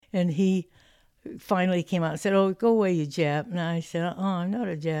And he finally came out and said, "Oh, go away, you Jap." And I said, "Oh, I'm not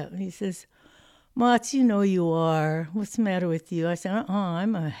a Jap." And he says, "Mats, you know you are. What's the matter with you?" I said,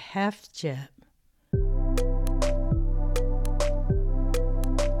 I'm a half Jap."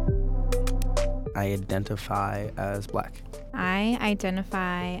 I identify as Black. I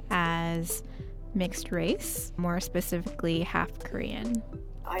identify as mixed race, more specifically half Korean.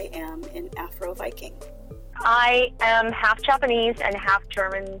 I am an Afro-Viking. I am half Japanese and half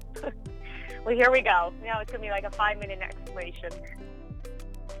German. Well, here we go. Now it's going to be like a 5-minute explanation.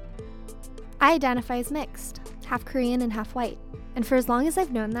 I identify as mixed, half Korean and half white. And for as long as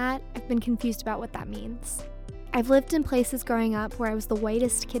I've known that, I've been confused about what that means. I've lived in places growing up where I was the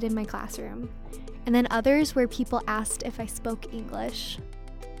whitest kid in my classroom, and then others where people asked if I spoke English.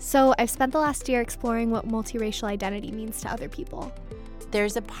 So I've spent the last year exploring what multiracial identity means to other people.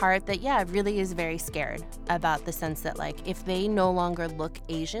 There's a part that, really is very scared about the sense that, if they no longer look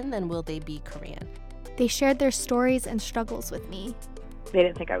Asian, then will they be Korean? They shared their stories and struggles with me. They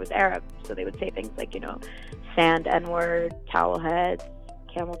didn't think I was Arab, so they would say things like, sand, N-word, towel heads,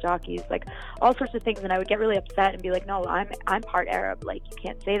 camel jockeys, all sorts of things, and I would get really upset and be like, "No, I'm part Arab, you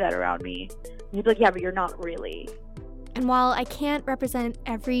can't say that around me." And he'd be like, "Yeah, but you're not really." And while I can't represent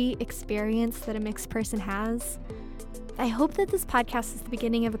every experience that a mixed person has, I hope that this podcast is the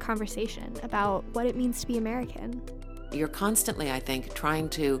beginning of a conversation about what it means to be American. You're constantly, I think, trying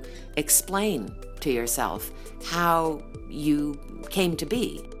to explain to yourself how you came to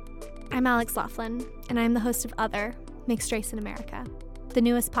be. I'm Alex Laughlin, and I'm the host of Other, Mixed Race in America, the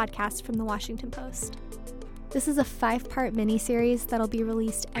newest podcast from The Washington Post. This is a 5-part miniseries that'll be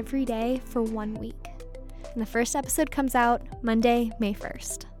released every day for 1 week. And the first episode comes out Monday, May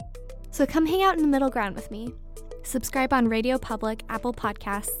 1st. So come hang out in the middle ground with me. Subscribe on Radio Public, Apple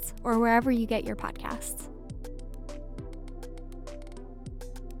Podcasts, or wherever you get your podcasts.